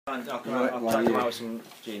I'll try to come out with some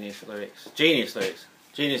genius lyrics. Genius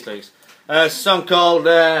lyrics. A song called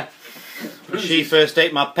When She First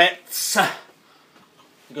Ate My Pets. It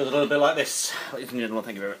goes a little bit like this. Ladies and gentlemen,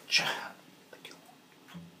 thank you very much.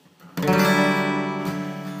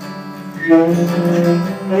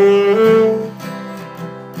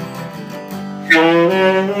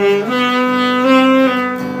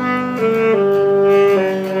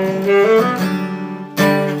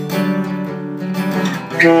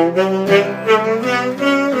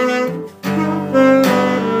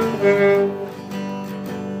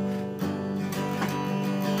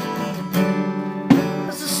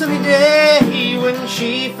 It's a sunny day when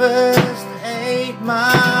she first ate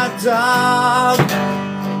my dog.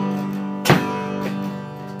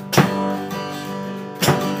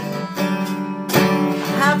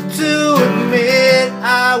 Have to admit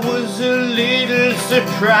I was a little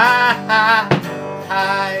surprised.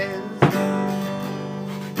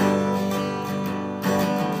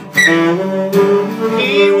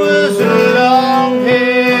 He was a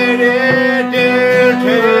long-headed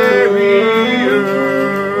terrier.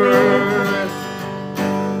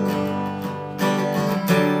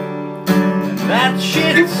 That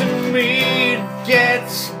shit to me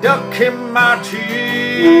gets stuck in my teeth.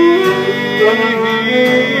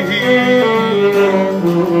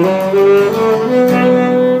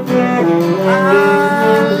 I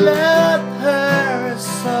love her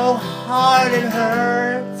so hard it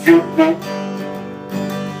hurts.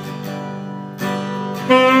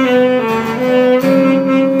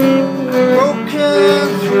 Broken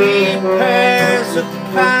 3 pairs of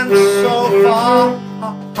pants so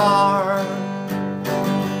far.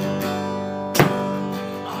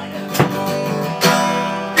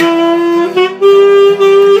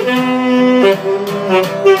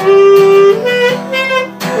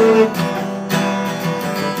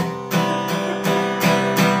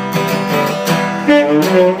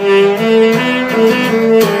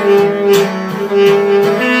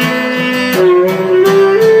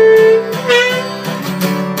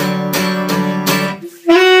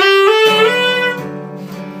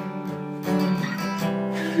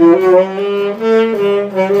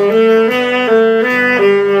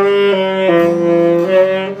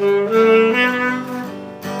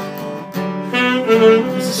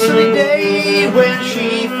 It's a sunny day when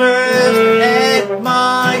she first ate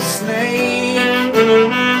my snake.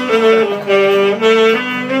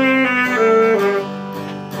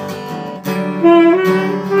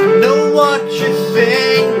 Know what you're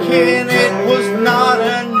thinking, it was not a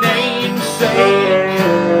namesake.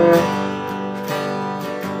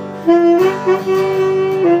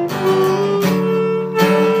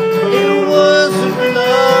 It was a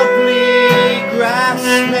lovely grass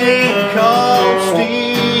snake called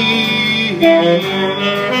Steve.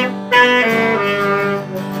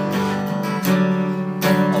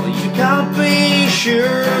 Oh, you can't be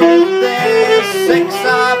sure of their sex, I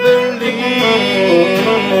believe.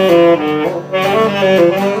 Oh,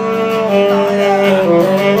 yeah.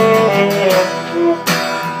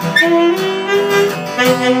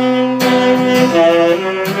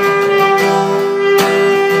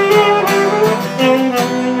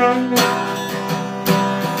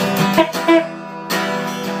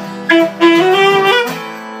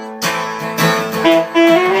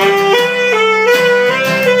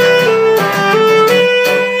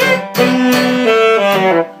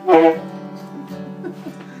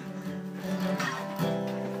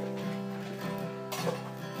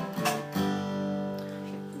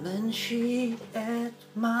 Then she ate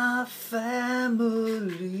my family.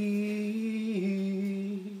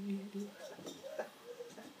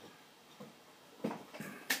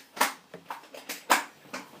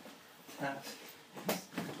 That's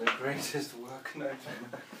the greatest work note.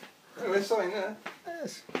 Oh, there's something there.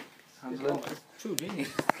 Yes. Sounds like true genius.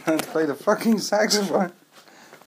 play the fucking saxophone.